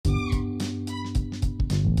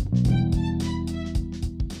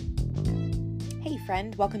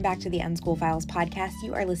friend. Welcome back to the Unschool Files podcast.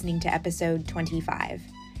 You are listening to episode 25.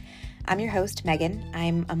 I'm your host, Meghan.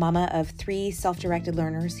 I'm a mama of 3 self-directed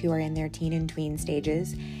learners who are in their teen and tween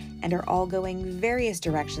stages and are all going various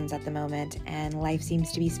directions at the moment, and life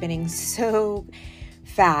seems to be spinning so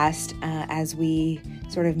fast as we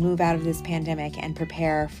sort of move out of this pandemic and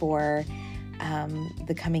prepare for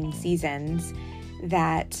the coming seasons,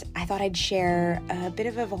 that I thought I'd share a bit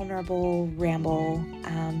of a vulnerable ramble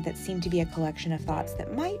that seemed to be a collection of thoughts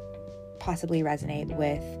that might possibly resonate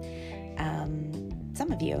with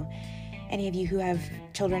some of you. Any of you who have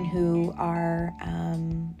children who are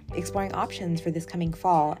exploring options for this coming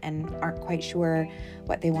fall and aren't quite sure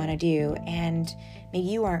what they want to do, and maybe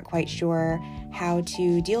you aren't quite sure how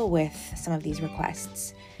to deal with some of these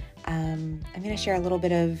requests. I'm going to share a little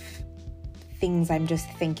bit of things I'm just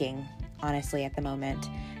thinking, honestly, at the moment,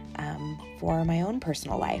 for my own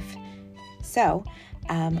personal life. So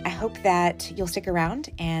I hope that you'll stick around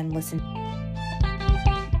and listen.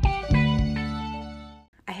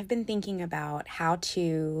 I have been thinking about how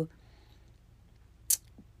to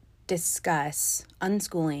discuss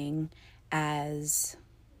unschooling as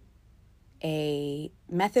a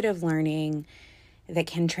method of learning that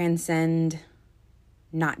can transcend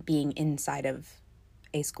not being inside of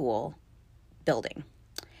a school building.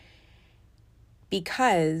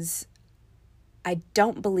 Because I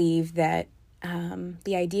don't believe that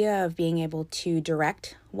the idea of being able to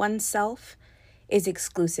direct oneself is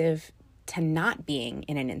exclusive to not being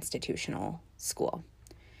in an institutional school.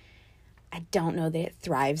 I don't know that it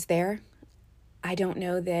thrives there. I don't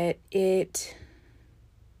know that it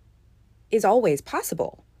is always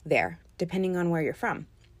possible there, depending on where you're from.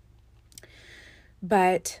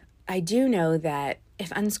 But I do know that if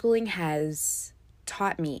unschooling has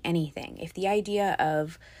taught me anything, if the idea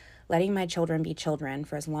of letting my children be children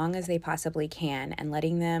for as long as they possibly can and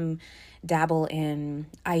letting them dabble in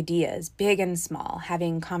ideas, big and small,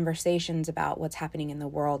 having conversations about what's happening in the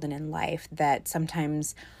world and in life that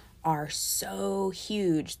sometimes are so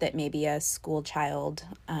huge that maybe a school child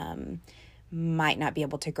might not be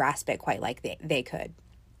able to grasp it quite like they could.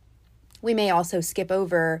 We may also skip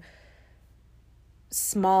over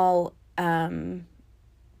small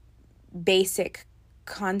basic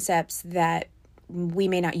concepts that we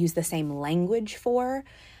may not use the same language for,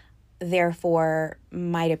 therefore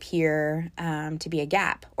might appear to be a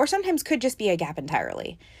gap, or sometimes could just be a gap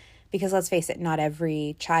entirely. Because let's face it, not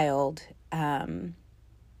every child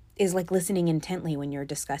is like listening intently when you're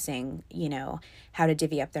discussing, how to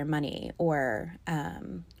divvy up their money or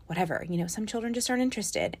whatever. Some children just aren't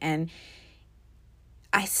interested. And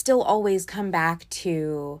I still always come back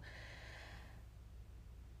to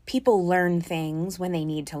people learn things when they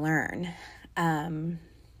need to learn.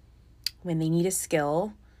 When they need a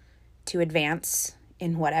skill to advance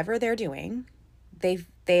in whatever they're doing,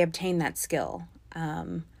 they obtain that skill.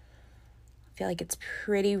 I feel like it's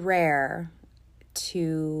pretty rare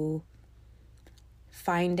to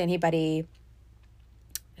find anybody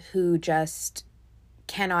who just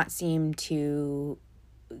cannot seem to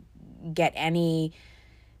get any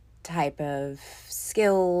type of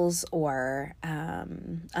skills or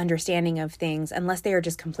understanding of things unless they are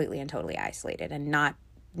just completely and totally isolated and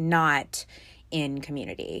not in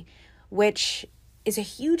community, which is a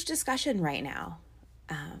huge discussion right now.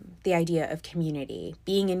 The idea of community,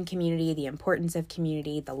 being in community, the importance of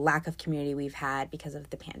community, the lack of community we've had because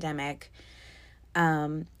of the pandemic.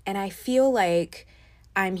 And I feel like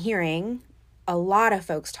I'm hearing a lot of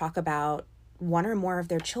folks talk about one or more of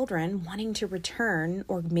their children wanting to return,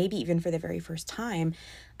 or maybe even for the very first time,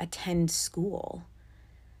 attend school.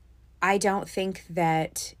 I don't think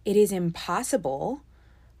that it is impossible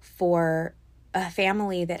for a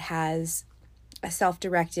family that has a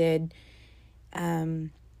self-directed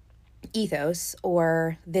ethos,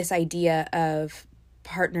 or this idea of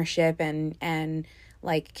partnership and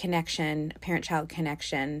like connection, parent-child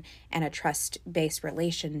connection, and a trust-based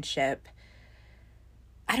relationship.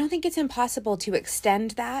 I don't think it's impossible to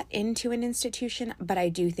extend that into an institution, but I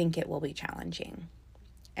do think it will be challenging.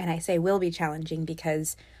 And I say will be challenging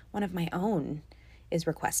because one of my own is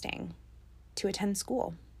requesting to attend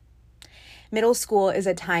school. Middle school is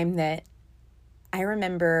a time that I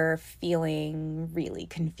remember feeling really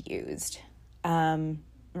confused. I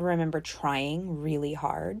remember trying really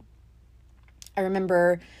hard. I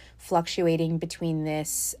remember fluctuating between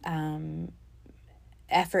this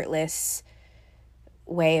effortless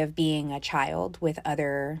way of being a child with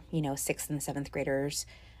other, 6th and 7th graders,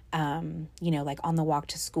 like on the walk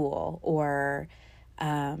to school or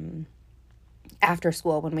after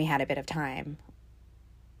school when we had a bit of time.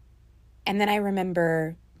 And then I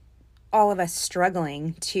remember all of us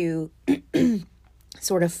struggling to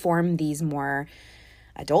sort of form these more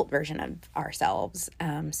adult version of ourselves.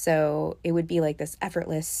 So it would be like this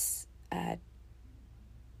effortless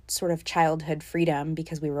sort of childhood freedom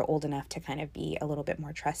because we were old enough to kind of be a little bit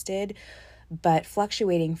more trusted, but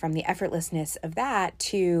fluctuating from the effortlessness of that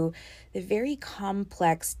to the very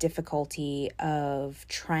complex difficulty of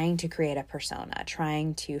trying to create a persona,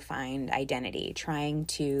 trying to find identity, trying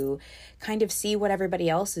to kind of see what everybody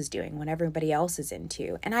else is doing, what everybody else is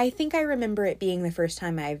into. And I think I remember it being the first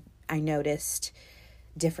time I noticed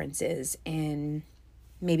differences in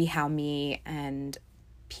maybe how me and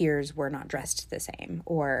peers were not dressed the same,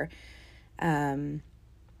 or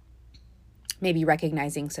maybe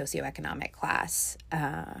recognizing socioeconomic class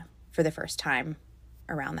for the first time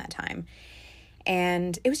around that time.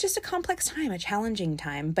 And it was just a complex time, a challenging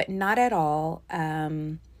time, but not at all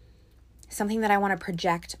something that I want to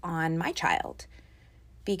project on my child,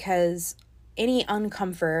 because any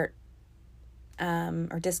uncomfort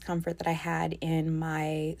or discomfort that I had in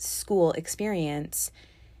my school experience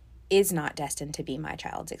is not destined to be my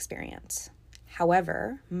child's experience.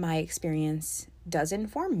 However, my experience does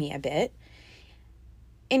inform me a bit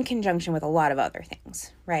in conjunction with a lot of other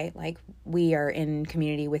things, right? Like, we are in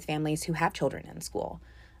community with families who have children in school.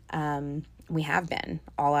 We have been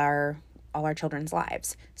all our children's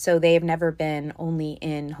lives. So they have never been only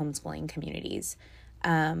in homeschooling communities.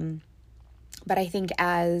 But I think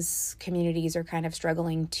as communities are kind of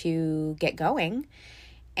struggling to get going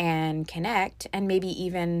and connect, and maybe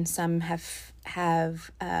even some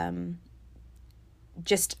have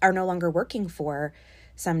just are no longer working for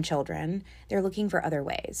some children, they're looking for other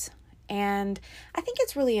ways. And I think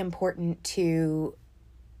it's really important to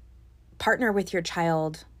partner with your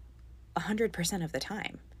child 100% of the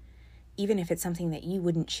time, even if it's something that you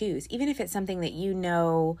wouldn't choose, even if it's something that you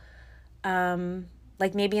know,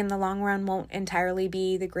 like maybe in the long run won't entirely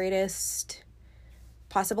be the greatest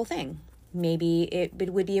possible thing. Maybe it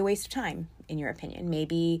would be a waste of time, in your opinion.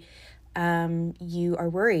 Maybe you are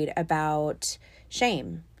worried about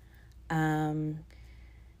shame,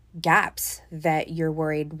 gaps that you're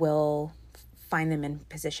worried will find them in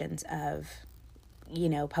positions of,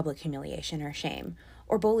 public humiliation or shame,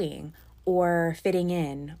 or bullying, or fitting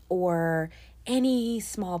in, or any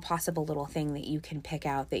small possible little thing that you can pick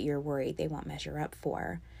out that you're worried they won't measure up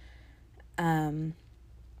for.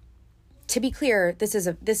 To be clear, this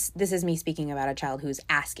is me speaking about a child who's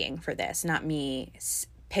asking for this, not me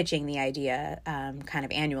pitching the idea kind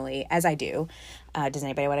of annually, as I do. Does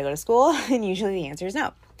anybody want to go to school? And usually the answer is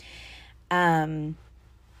no. And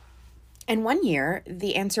one year,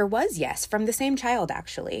 the answer was yes, from the same child,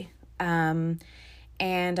 actually.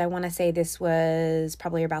 And I want to say this was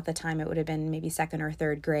probably about the time it would have been maybe second or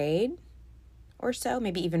third grade or so,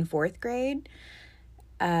 maybe even fourth grade,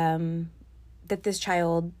 that this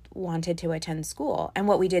child wanted to attend school. And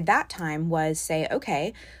what we did that time was say,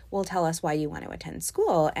 okay, well, tell us why you want to attend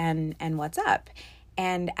school and what's up.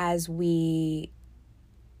 And as we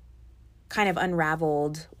kind of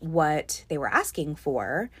unraveled what they were asking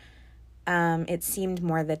for, it seemed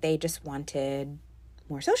more that they just wanted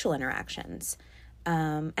more social interactions.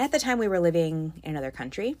 At the time, we were living in another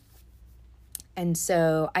country. And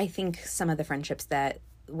so I think some of the friendships that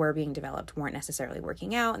were being developed weren't necessarily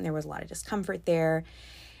working out, and there was a lot of discomfort there.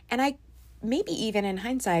 And I, maybe even in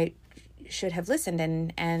hindsight, should have listened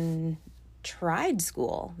and tried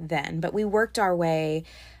school then. But we worked our way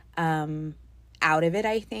out of it,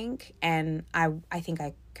 I think. And I think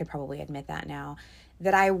I could probably admit that now,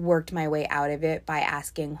 that I worked my way out of it by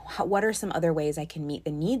asking, what are some other ways I can meet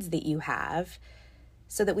the needs that you have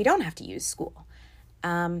so that we don't have to use school?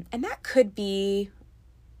 And that could be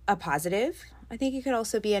a positive. I think it could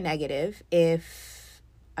also be a negative if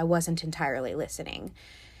I wasn't entirely listening.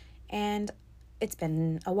 And it's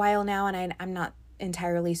been a while now, and I'm not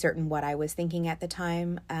entirely certain what I was thinking at the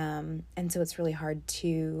time. And so it's really hard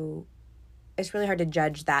to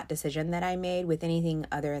judge that decision that I made with anything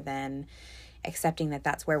other than accepting that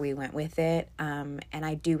that's where we went with it. And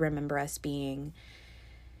I do remember us being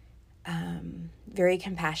very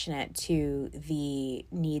compassionate to the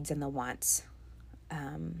needs and the wants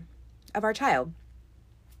of our child.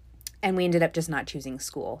 And we ended up just not choosing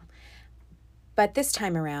school. But this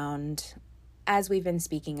time around, as we've been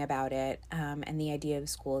speaking about it, and the idea of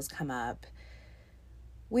school has come up,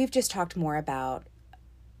 we've just talked more about,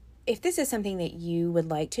 if this is something that you would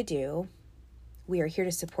like to do, we are here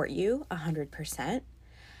to support you 100%.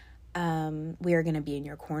 We are going to be in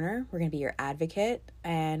your corner. We're going to be your advocate,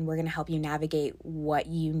 and we're going to help you navigate what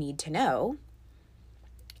you need to know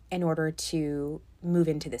in order to move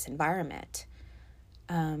into this environment.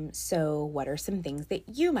 So what are some things that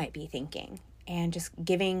you might be thinking? and just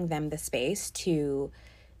giving them the space to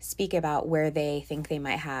speak about where they think they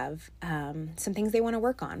might have some things they want to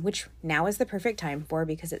work on, which now is the perfect time for,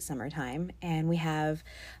 because it's summertime and we have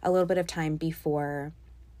a little bit of time before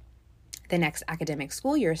the next academic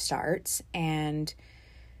school year starts, and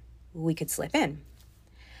we could slip in.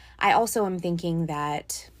 I also am thinking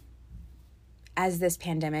that as this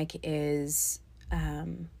pandemic is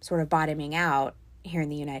sort of bottoming out here in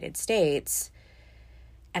the United States,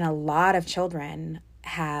 and a lot of children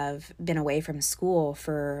have been away from school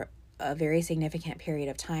for a very significant period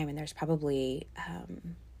of time, and there's probably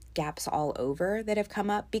gaps all over that have come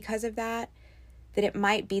up because of that it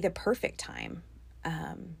might be the perfect time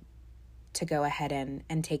to go ahead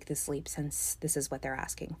and take this leap, since this is what they're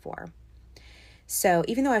asking for. So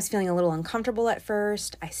even though I was feeling a little uncomfortable at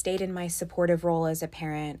first, I stayed in my supportive role as a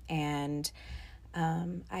parent, and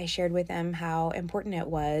I shared with them how important it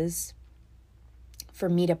was for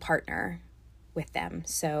me to partner with them.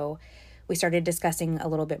 So we started discussing a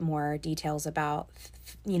little bit more details about,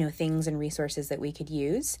 things and resources that we could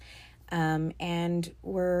use. And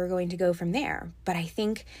we're going to go from there. But I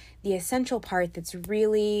think the essential part that's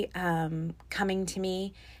really coming to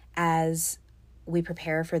me as we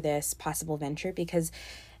prepare for this possible venture, because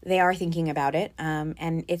they are thinking about it,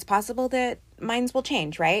 and it's possible that minds will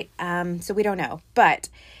change, right? So we don't know. But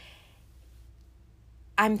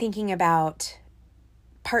I'm thinking about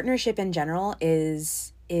partnership in general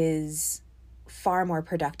is far more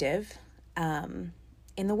productive in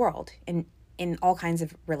the world, in all kinds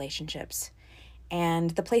of relationships.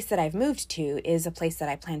 And the place that I've moved to is a place that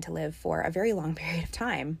I plan to live for a very long period of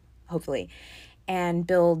time, hopefully, and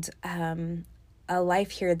build a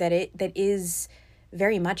life here that is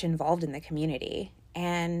very much involved in the community.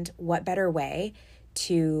 And what better way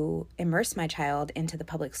to immerse my child into the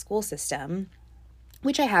public school system,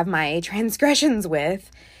 which I have my transgressions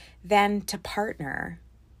with, than to partner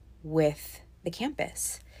with the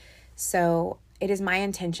campus. So it is my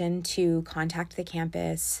intention to contact the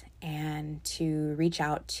campus and to reach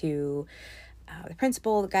out to the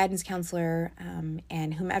principal, the guidance counselor,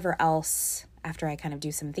 and whomever else after I kind of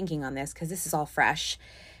do some thinking on this, because this is all fresh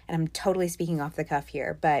and I'm totally speaking off the cuff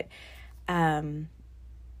here. But I'm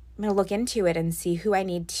going to look into it and see who I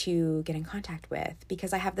need to get in contact with,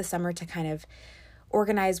 because I have the summer to kind of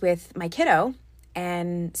organize with my kiddo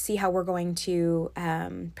and see how we're going to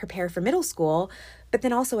prepare for middle school. But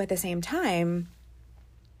then also at the same time,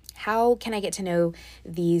 how can I get to know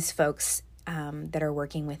these folks that are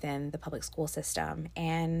working within the public school system?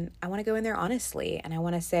 And I want to go in there honestly, and I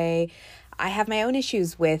want to say, I have my own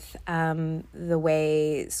issues with the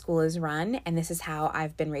way school is run, and this is how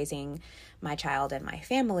I've been raising my child and my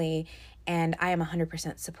family, and I am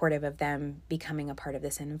 100% supportive of them becoming a part of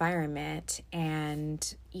this environment.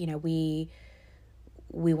 And,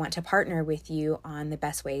 we want to partner with you on the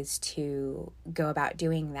best ways to go about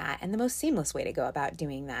doing that, and the most seamless way to go about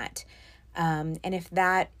doing that. And if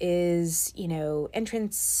that is,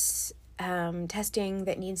 entrance testing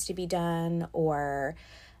that needs to be done, or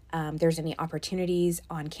there's any opportunities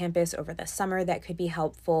on campus over the summer that could be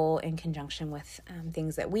helpful in conjunction with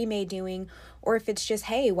things that we may doing, or if it's just,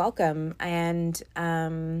 hey, welcome, and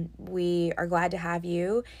we are glad to have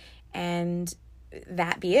you, and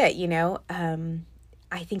that be it,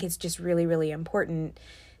 I think it's just really, really important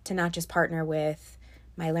to not just partner with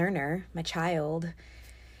my learner, my child,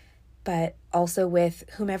 but also with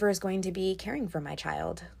whomever is going to be caring for my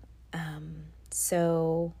child.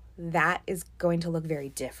 So that is going to look very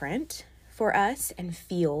different for us and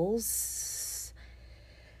feels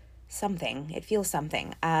something. It feels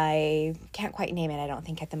something. I can't quite name it, I don't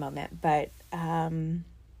think, at the moment, but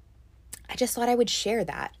I just thought I would share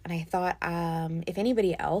that. And I thought if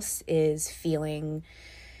anybody else is feeling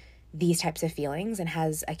these types of feelings and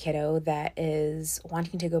has a kiddo that is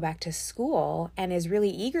wanting to go back to school and is really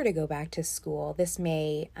eager to go back to school, this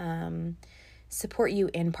may support you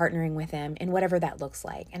in partnering with them in whatever that looks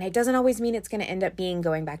like. And it doesn't always mean it's going to end up being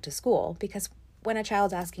going back to school, because when a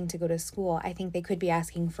child's asking to go to school, I think they could be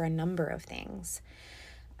asking for a number of things.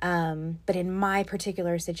 But in my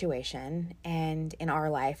particular situation and in our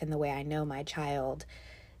life and the way I know my child,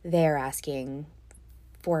 they're asking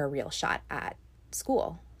for a real shot at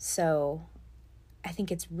school. So I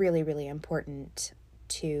think it's really, really important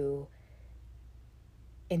to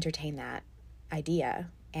entertain that idea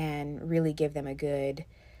and really give them a good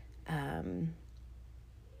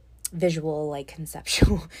visual, like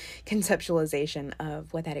conceptualization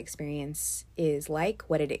of what that experience is like,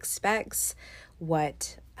 what it expects,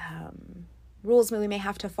 what rules we may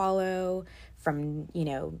have to follow, from,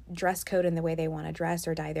 dress code and the way they want to dress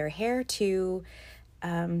or dye their hair to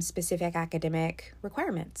specific academic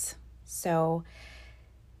requirements. So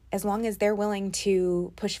as long as they're willing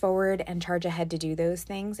to push forward and charge ahead to do those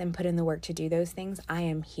things and put in the work to do those things, I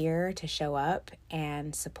am here to show up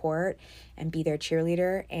and support and be their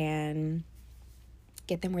cheerleader and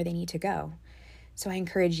get them where they need to go. So I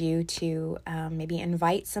encourage you to maybe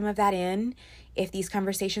invite some of that in if these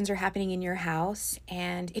conversations are happening in your house.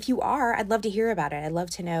 And if you are, I'd love to hear about it. I'd love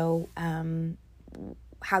to know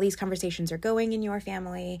how these conversations are going in your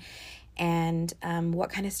family, and what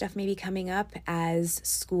kind of stuff may be coming up as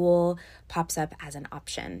school pops up as an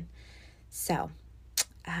option. So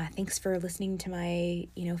thanks for listening to my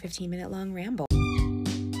 15-minute long ramble.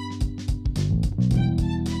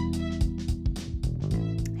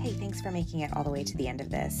 Hey, thanks for making it all the way to the end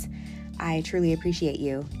of this. I truly appreciate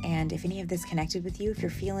you. And if any of this connected with you, if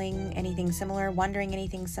you're feeling anything similar, wondering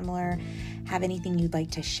anything similar, have anything you'd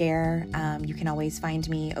like to share, you can always find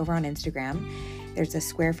me over on Instagram. There's a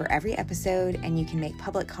square for every episode, and you can make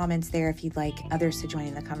public comments there if you'd like others to join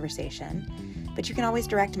in the conversation. But you can always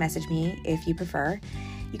direct message me if you prefer.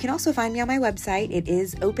 You can also find me on my website. It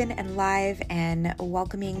is open and live and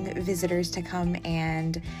welcoming visitors to come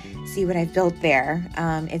and see what I've built there.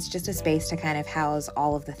 It's just a space to kind of house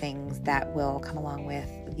all of the things that will come along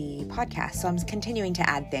with the podcast. So I'm continuing to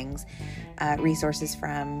add things, resources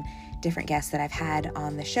from different guests that I've had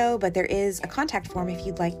on the show, but there is a contact form if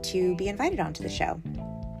you'd like to be invited onto the show.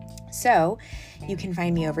 So you can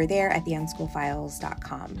find me over there at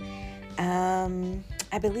theunschoolfiles.com.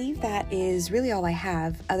 I believe that is really all I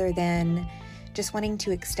have, other than just wanting to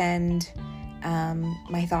extend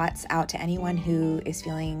my thoughts out to anyone who is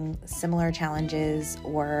feeling similar challenges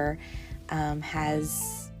or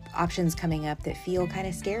has options coming up that feel kind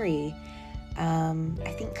of scary.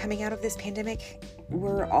 I think coming out of this pandemic,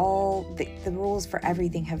 the rules for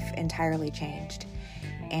everything have entirely changed.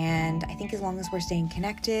 And I think as long as we're staying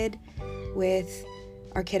connected with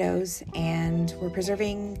our kiddos and we're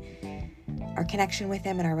preserving our connection with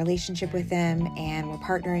them and our relationship with them, and we're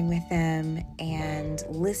partnering with them and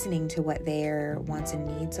listening to what their wants and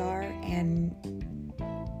needs are, and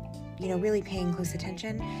really paying close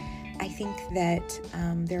attention, I think that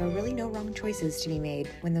there are really no wrong choices to be made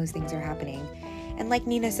when those things are happening. And like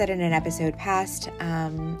Nina said in an episode past,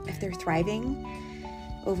 if they're thriving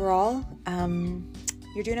overall,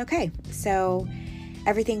 you're doing okay. So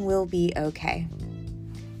everything will be okay.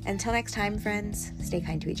 Until next time, friends, stay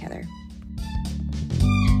kind to each other.